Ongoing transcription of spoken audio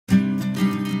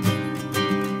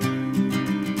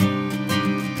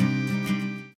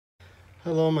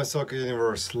Hello, my soccer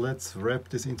universe. Let's wrap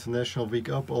this international week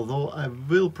up, although I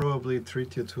will probably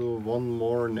treat you to one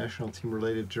more national team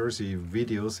related jersey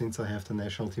video, since I have the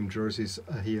national team jerseys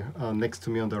here next to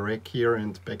me on the rack here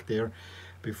and back there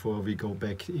before we go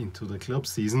back into the club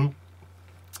season.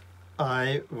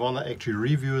 I want to actually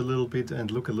review a little bit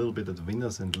and look a little bit at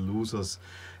winners and losers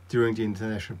during the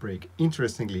international break.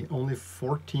 Interestingly, only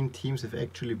 14 teams have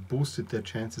actually boosted their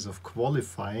chances of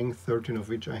qualifying, 13 of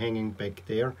which are hanging back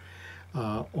there.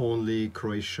 Only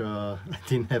Croatia, I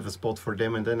didn't have a spot for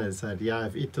them, and then I said, yeah, I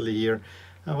have Italy here.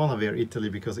 I want to wear Italy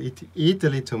because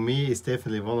Italy to me is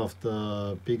definitely one of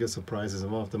the biggest surprises and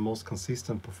one of the most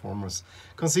consistent performers.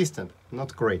 Consistent,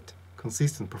 not great.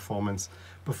 Consistent performers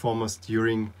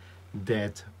during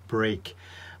that break.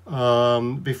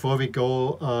 Before we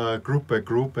go group by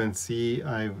group and see,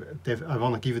 I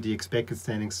want to give you the expected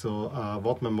standings. So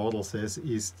what my model says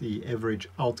is the average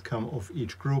outcome of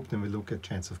each group. Then we look at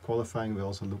chance of qualifying. We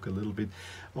also look a little bit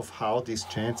of how these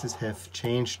chances have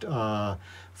changed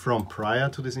from prior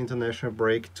to this international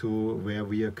break to where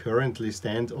we are currently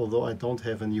stand. Although I don't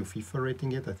have a new FIFA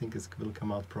rating yet, I think it will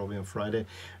come out probably on Friday,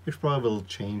 which probably will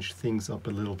change things up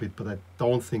a little bit, but I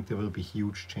don't think there will be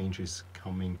huge changes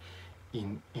coming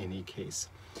in any case.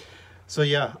 So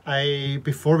yeah,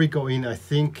 before we go in, I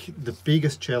think the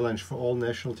biggest challenge for all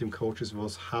national team coaches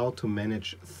was how to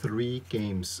manage 3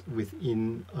 games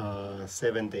within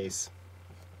 7 days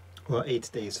or 8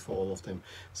 days for all of them.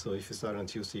 So if you start on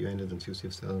Tuesday, you ended on Tuesday.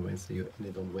 If you start on Wednesday, you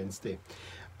ended on Wednesday.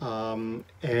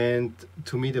 And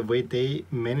to me, the way they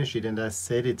managed it, and I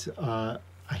said it, I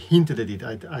hinted at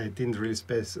it, I didn't really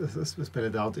spell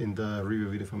it out in the review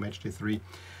video for Matchday 3.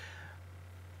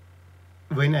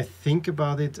 When I think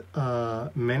about it,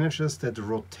 managers that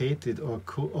rotated or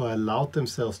allowed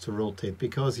themselves to rotate,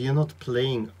 because you're not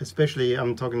playing, especially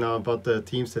I'm talking now about the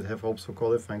teams that have hopes for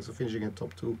qualifying, so finishing in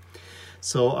top 2.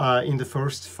 So in the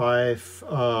first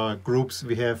 5 groups,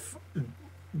 we have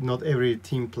not every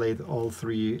team played all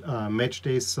 3 match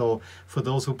days. So for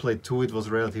those who played 2, it was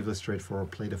relatively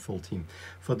straightforward, play the full team.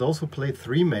 For those who played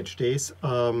 3 match days,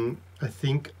 I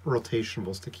think rotation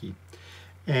was the key.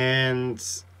 And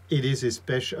it is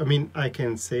especially, I mean, I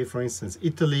can say, for instance,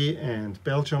 Italy and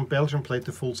Belgium. Belgium played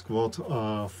the full squad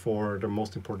for the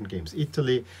most important games.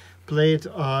 Italy played,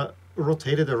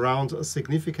 rotated around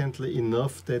significantly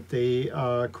enough that they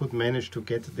could manage to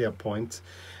get their point.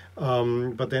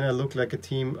 But then I look like a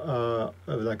team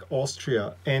like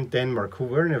Austria and Denmark, who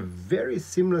were in a very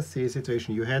similar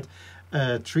situation. You had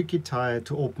a tricky tie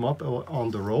to open up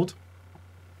on the road.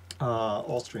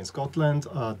 Austria in Scotland,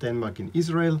 Denmark in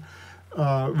Israel.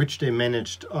 Which they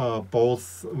managed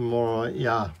both more,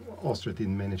 yeah, Austria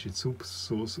didn't manage it so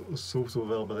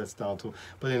well, but that's down to,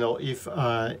 but you know, if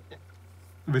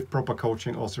with proper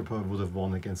coaching, Austria probably would have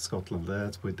won against Scotland,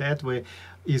 let's put it that way.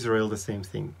 Israel, the same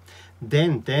thing.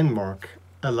 Then Denmark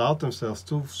allowed themselves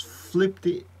to flip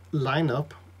the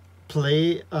lineup,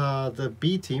 play the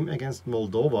B team against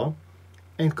Moldova,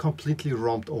 and completely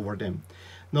romped over them.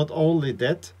 Not only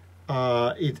that,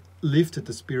 it lifted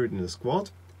the spirit in the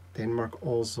squad. Denmark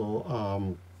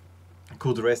also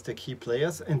could rest their key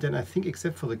players, and then I think,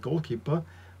 except for the goalkeeper,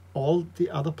 all the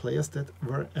other players that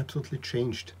were absolutely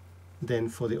changed then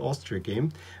for the Austria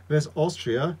game, whereas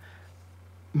Austria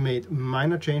made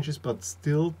minor changes but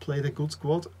still played a good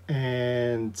squad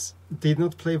and did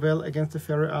not play well against the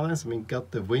Faroe Islands. I mean,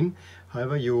 got the win.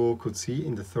 However, you could see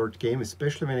in the 3rd game,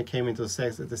 especially when it came into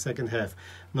the second half,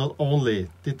 not only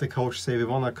did the coach say we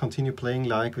want to continue playing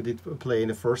like we did play in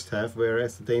the first half,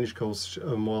 whereas the Danish coach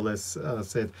more or less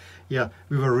said, yeah,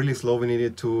 we were really slow, we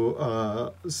needed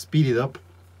to speed it up.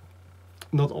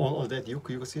 Not all of that, you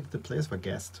could see that the players were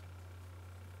gassed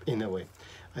in a way.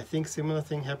 I think similar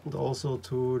thing happened also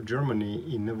to Germany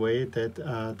in a way that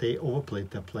they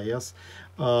overplayed their players.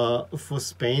 For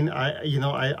Spain,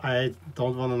 I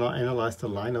don't want to analyze the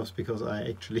lineups because I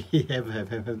actually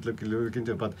haven't looked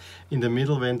into it. But in the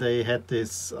middle, when they had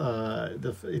this,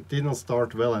 it didn't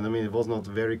start well, and I mean it was not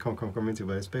very convincing.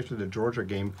 But especially the Georgia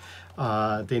game,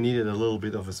 they needed a little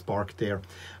bit of a spark there.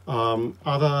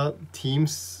 Other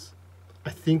teams,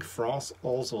 I think France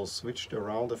also switched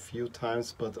around a few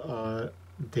times, but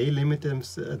they limit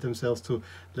themselves to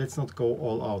let's not go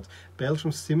all out.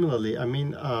 Belgium similarly, I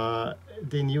mean,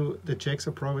 they knew the Czechs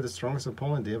are probably the strongest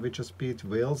opponent there. We just beat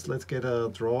Wales. Let's get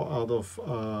a draw out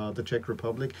of the Czech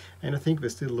Republic, and I think we're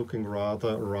still looking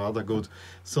rather good.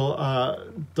 So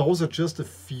those are just a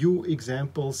few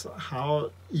examples how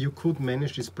you could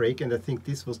manage this break, and I think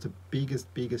this was the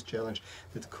biggest challenge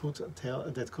that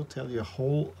could tell you a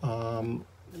whole.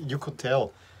 You could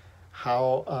tell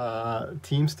how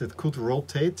teams that could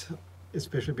rotate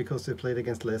especially because they played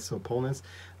against less opponents,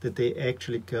 that they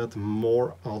actually got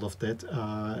more out of that,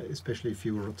 especially if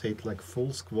you rotate like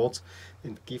full squads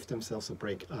and give themselves a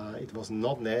break. It was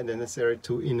not necessary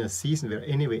to, in a season where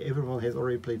anyway everyone has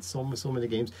already played so many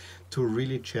games, to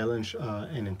really challenge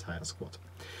an entire squad.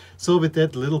 So with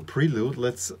that little prelude,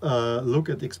 let's look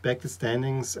at expected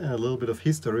standings and a little bit of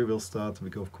history. We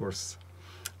go of course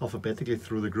alphabetically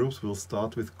through the groups. We'll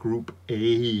start with Group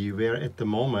A, where at the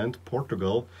moment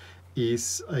Portugal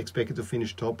is expected to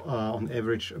finish top, on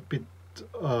average a bit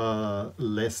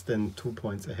less than 2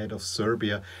 points ahead of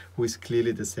Serbia, who is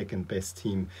clearly the second best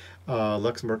team.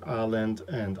 Luxembourg, Ireland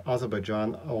and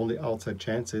Azerbaijan are only outside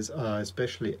chances,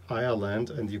 especially Ireland,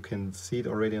 and you can see it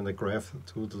already on the graph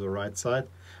to the right side.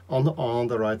 On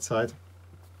the right side,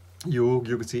 you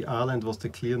can see Ireland was the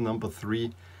clear number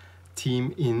 3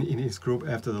 team in his group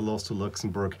after the loss to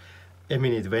Luxembourg. I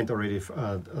mean, it went already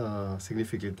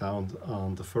significantly down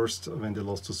on the first when they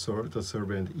lost to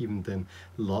Serbia, and even then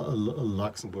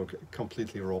Luxembourg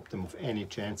completely robbed them of any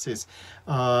chances.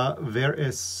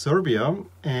 Whereas Serbia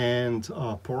and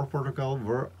Portugal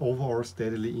were overall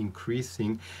steadily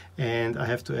increasing. And I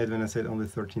have to add, when I said only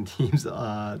 13 teams,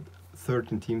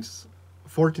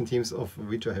 14 teams of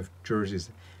which I have jerseys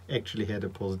actually had a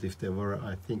positive. There were,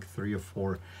 I think, 3 or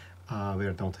 4 where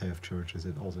I don't have churches.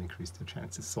 It also increased the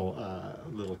chances. So a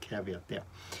little caveat there.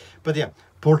 But yeah,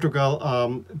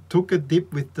 Portugal took a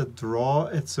dip with the draw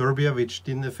at Serbia, which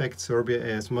didn't affect Serbia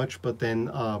as much, but then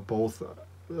both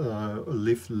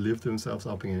lift themselves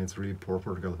up again. It's really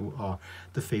Portugal who are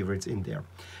the favorites in there.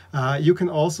 You can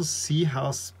also see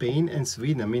how Spain and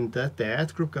Sweden, I mean,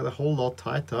 that group got a whole lot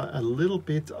tighter, a little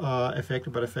bit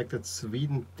affected by the fact that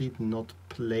Sweden did not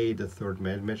play the third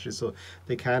match, so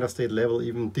they kind of stayed level,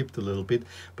 even dipped a little bit.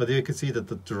 But you can see that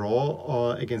the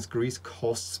draw against Greece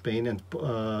cost Spain and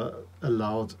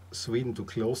allowed Sweden to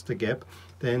close the gap.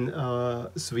 Then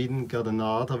Sweden got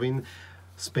another win.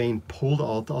 Spain pulled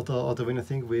out the win. I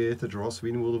think with the draw,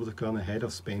 Sweden would have gone ahead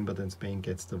of Spain, but then Spain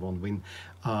gets the 1 win.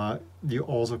 You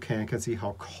also can see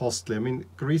how costly, I mean,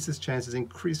 Greece's chances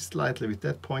increased slightly with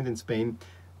that point in Spain,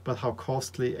 but how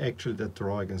costly actually that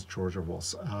draw against Georgia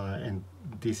was. And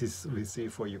this is, we see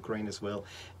for Ukraine as well.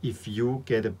 If you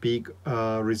get a big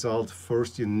result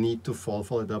first, you need to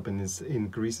follow it up. And in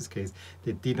Greece's case,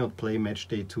 they did not play match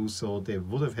day 2, so they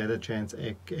would have had a chance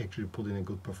actually put in a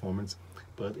good performance.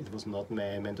 But it was not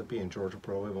meant to be, and Georgia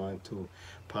probably wanted to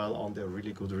pile on their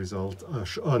really good result,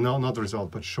 no, not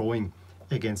result, but showing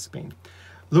against Spain.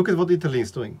 Look at what Italy is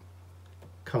doing.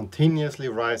 Continuously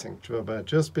rising to about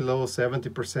just below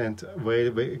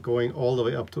 70%, going all the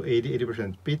way up to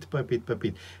 80%, bit by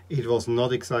bit. It was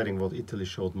not exciting what Italy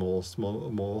showed most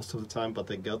of the time, but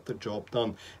they got the job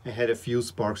done and had a few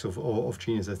sparks of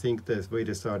genius. I think the way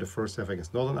they started the first half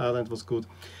against Northern Ireland was good.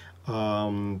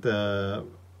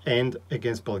 And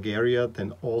against Bulgaria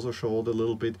then also showed a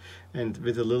little bit, and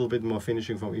with a little bit more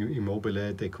finishing from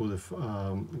Immobile, they could have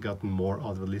gotten more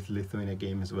out of the Lithuania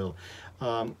game as well.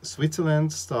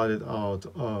 Switzerland started out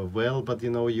well, but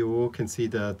you know, you can see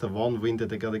that the 1 win that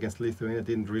they got against Lithuania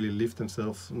didn't really lift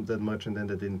themselves that much, and then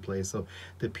they didn't play, so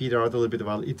they petered out a little bit,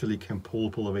 while Italy can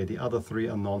pull away. The other 3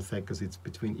 are non-factors. It's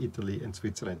between Italy and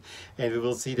Switzerland, and we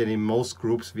will see that in most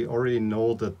groups we already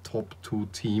know the top 2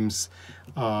 teams.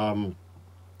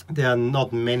 There are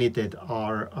not many that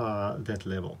are that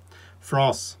level.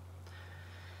 France,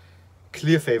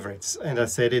 clear favorites, and I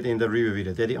said it in the review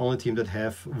video. They're the only team that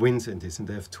have wins in this, and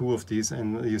they have 2 of these.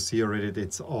 And you see already that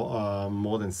it's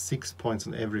more than 6 points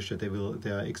on average that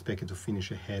they are expected to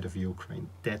finish ahead of Ukraine.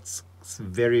 That's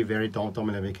very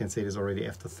dominant. We can say this already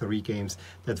after 3 games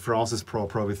that France is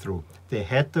probably through. They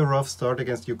had the rough start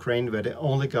against Ukraine, where they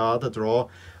only got a draw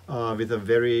with a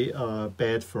very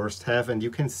bad first half, and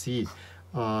you can see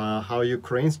how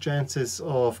Ukraine's chances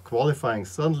of qualifying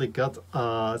suddenly got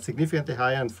significantly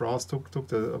higher, and France took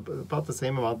about the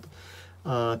same amount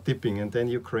dipping, and then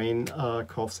Ukraine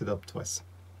coughs it up twice.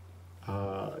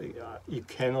 You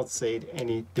cannot say it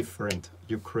any different.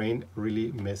 Ukraine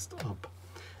really messed up,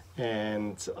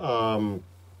 and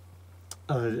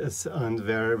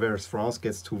whereas France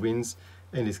gets 2 wins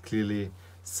and is clearly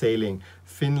sailing.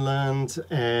 Finland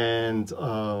and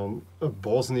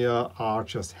Bosnia are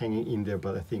just hanging in there,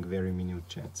 but I think very minute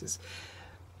chances.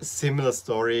 Similar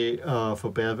story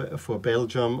for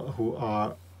Belgium, who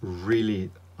are really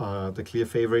the clear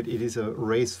favorite. It is a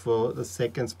race for the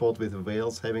 2nd spot, with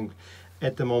Wales having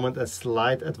at the moment a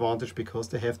slight advantage because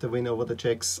they have the win over the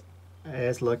Czechs,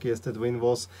 as lucky as that win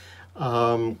was.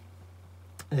 It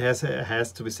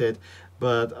has to be said,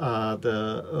 but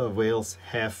the Wales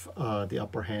have the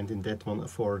upper hand in that one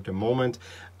for the moment.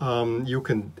 You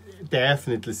can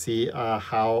definitely see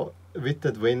how with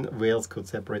that win, Wales could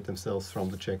separate themselves from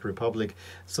the Czech Republic.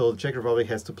 So the Czech Republic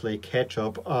has to play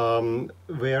catch-up.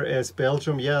 Whereas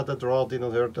Belgium, yeah, the draw did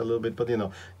not hurt a little bit, but you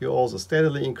know, you also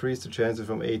steadily increase the chances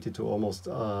from 80 to almost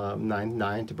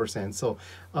 90%. So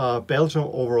Belgium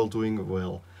overall doing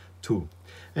well too.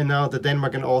 And now the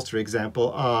Denmark and Austria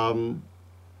example.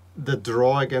 The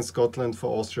draw against Scotland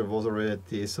for Austria was already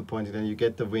disappointing, and you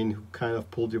get the win who kind of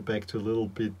pulled you back to a little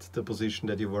bit the position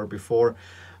that you were before.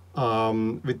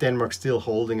 With Denmark still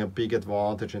holding a big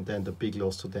advantage, and then the big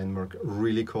loss to Denmark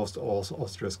really cost also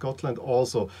Austria. Scotland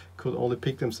also could only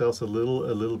pick themselves a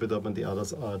little bit up, and the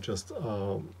others are just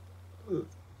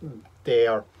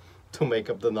there to make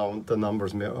up the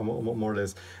numbers more or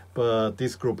less. But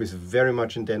this group is very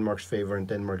much in Denmark's favor, and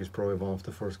Denmark is probably one of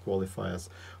the first qualifiers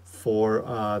for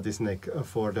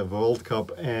for the World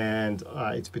Cup, and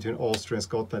it's between Austria and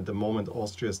Scotland at the moment.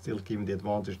 Austria is still given the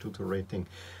advantage due to rating.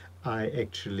 I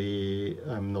actually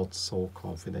am not so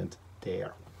confident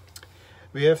there.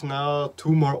 We have now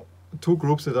two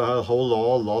groups that are a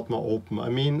whole lot more open. I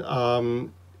mean,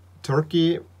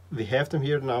 Turkey, we have them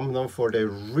here now for they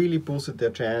really boosted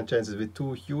their chances with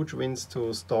 2 huge wins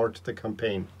to start the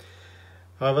campaign.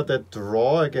 However, that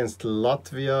draw against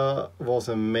Latvia was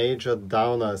a major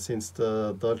downer since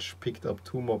the Dutch picked up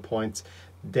 2 more points.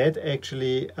 That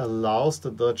actually allows the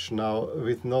Dutch now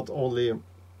with not only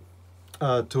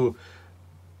to,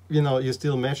 you know, you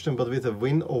still match them, but with a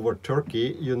win over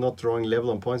Turkey, you're not drawing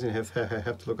level on points, and you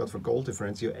have to look out for goal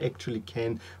difference. You actually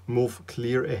can move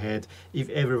clear ahead if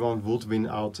everyone would win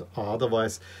out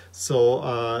otherwise.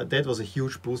 So that was a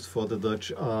huge boost for the Dutch,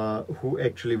 who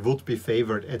actually would be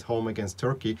favored at home against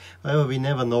Turkey. However, we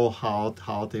never know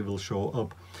how they will show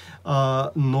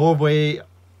up. Norway,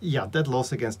 yeah, that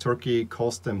loss against Turkey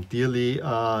cost them dearly.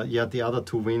 Yeah, the other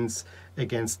 2 wins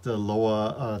against the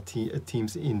lower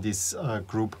teams in this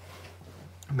group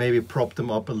maybe prop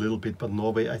them up a little bit, but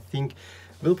Norway, I think,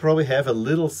 will probably have a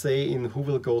little say in who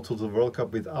will go to the World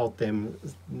Cup without them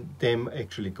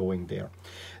actually going there.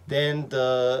 Then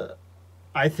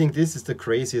I think this is the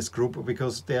craziest group,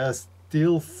 because there are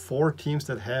still 4 teams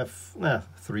that have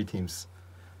 3 teams.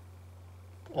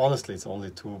 Honestly, it's only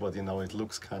 2, but you know, it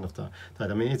looks kind of that.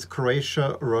 I mean, it's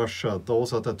Croatia, Russia.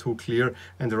 Those are the 2 clear.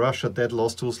 And Russia, that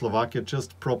loss to Slovakia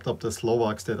just propped up the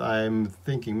Slovaks that I'm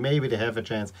thinking maybe they have a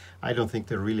chance. I don't think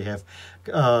they really have.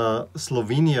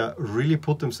 Slovenia really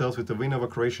put themselves with the win over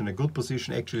Croatia in a good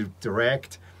position, actually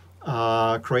dragged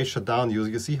Croatia down.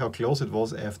 You see how close it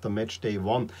was after match day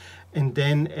 1. And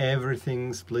then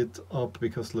everything split up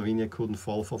because Slovenia couldn't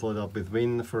follow it up with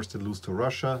win. First they lose to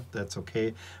Russia, that's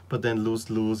okay, but then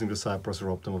losing to Cyprus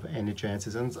robbed them of any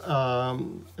chances. And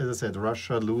as I said,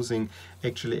 Russia losing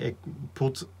actually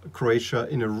put Croatia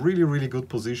in a really good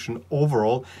position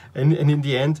overall. And in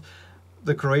the end,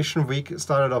 the Croatian week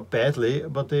started up badly,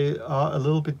 but they are a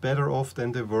little bit better off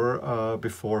than they were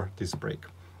before this break.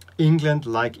 England,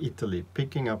 like Italy,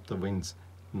 picking up the wins.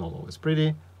 Not always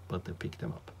pretty, but they pick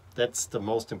them up. That's the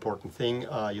most important thing.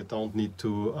 You don't need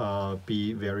to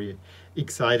be very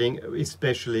exciting,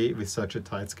 especially with such a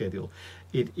tight schedule.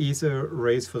 It is a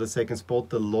race for the second spot.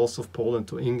 The loss of Poland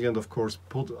to England, of course,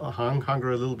 put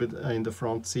Hungary a little bit in the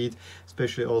front seat,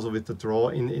 especially also with the draw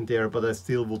in there. But I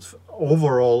still would,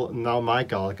 overall, now my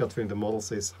gut feeling, the model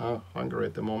says Hungary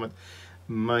at the moment.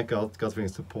 My gut feeling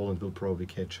is that Poland will probably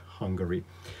catch Hungary.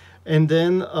 And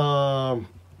then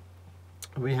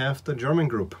we have the German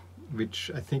group,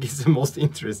 which I think is the most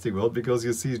interesting one, because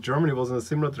you see Germany was on a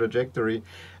similar trajectory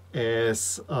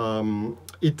as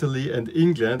Italy and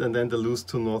England, and then they lose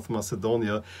to North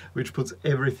Macedonia, which puts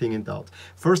everything in doubt.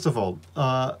 First of all,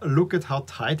 look at how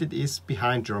tight it is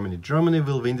behind Germany. Germany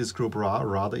will win this group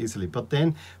rather easily, but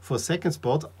then for second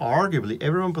spot, arguably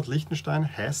everyone but Liechtenstein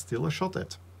has still a shot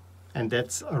at. And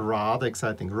that's rather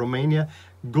exciting. Romania,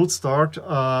 good start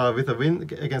with a win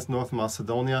against North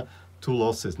Macedonia. 2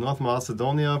 losses. North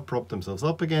Macedonia propped themselves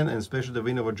up again, and especially the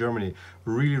win over Germany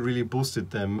really boosted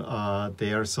them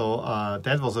there. So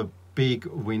that was a big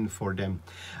win for them.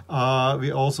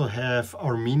 We also have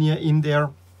Armenia in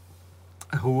there,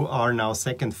 who are now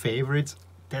second favorites.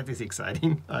 That is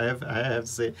exciting. I have to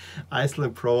say,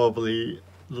 Iceland probably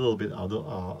a little bit out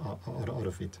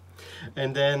of it.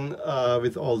 And then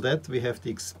with all that, we have the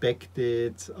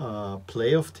expected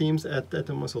playoff teams at that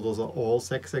moment. So those are all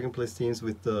second place teams.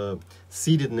 With the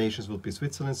seeded nations would be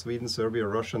Switzerland, Sweden, Serbia,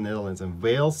 Russia, Netherlands and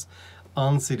Wales.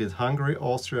 unseeded Hungary,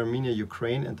 Austria, Armenia,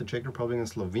 Ukraine, and the Czech Republic and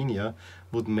Slovenia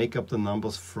would make up the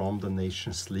numbers from the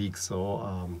Nations League.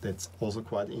 So that's also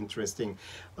quite interesting.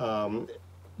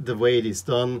 The way it is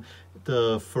done,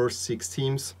 the first 6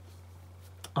 teams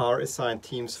are assigned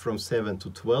teams from 7 to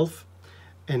 12.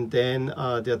 And then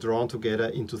they're drawn together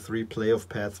into 3 playoff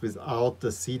paths without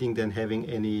the seeding then having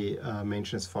any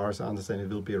mention. As far as I understand, it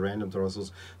will be a random draw. So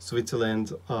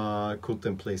Switzerland could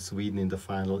then play Sweden in the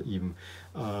final even.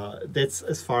 That's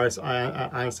as far as I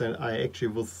understand. I actually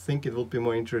would think it would be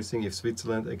more interesting if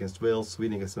Switzerland against Wales,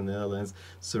 Sweden against the Netherlands,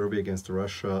 Serbia against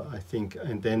Russia, I think,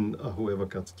 and then whoever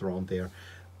got drawn there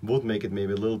would make it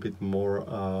maybe a little bit more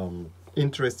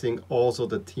interesting. Also,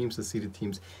 the teams, the seeded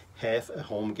teams, have a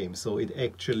home game, so it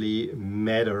actually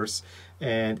matters.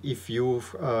 And if you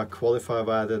qualify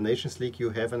via the Nations League, you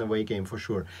have an away game for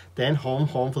sure. Then home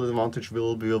field advantage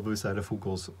will be decided who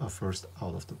goes first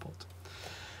out of the pot.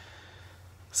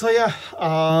 So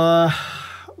yeah,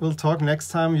 we'll talk next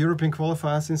time European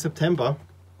qualifiers in September.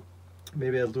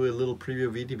 Maybe I'll do a little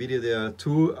preview video. There are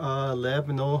 2 let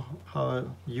me know how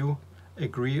you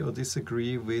agree or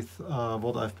disagree with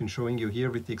what I've been showing you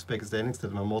here with the expected standings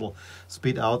that my model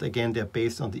spit out. Again, they're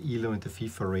based on the ELO and the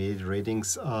FIFA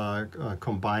ratings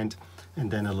combined, and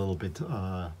then a little bit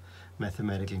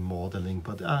mathematically modeling.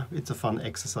 But it's a fun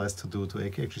exercise to do, to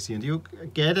actually see, and you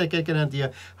get an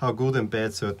idea how good and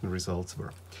bad certain results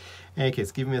were. In any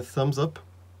case, give me a thumbs up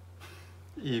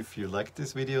if you liked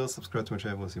this video, subscribe to my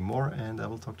channel to see more, and I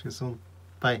will talk to you soon.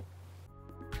 Bye.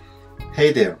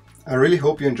 Hey there. I really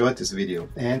hope you enjoyed this video,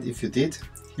 and if you did,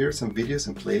 here are some videos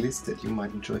and playlists that you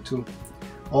might enjoy too.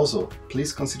 Also,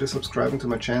 please consider subscribing to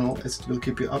my channel, as it will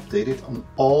keep you updated on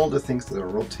all the things that are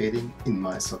rotating in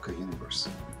my soccer universe.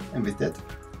 And with that,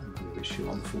 I'm going to wish you a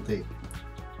wonderful day.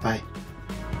 Bye.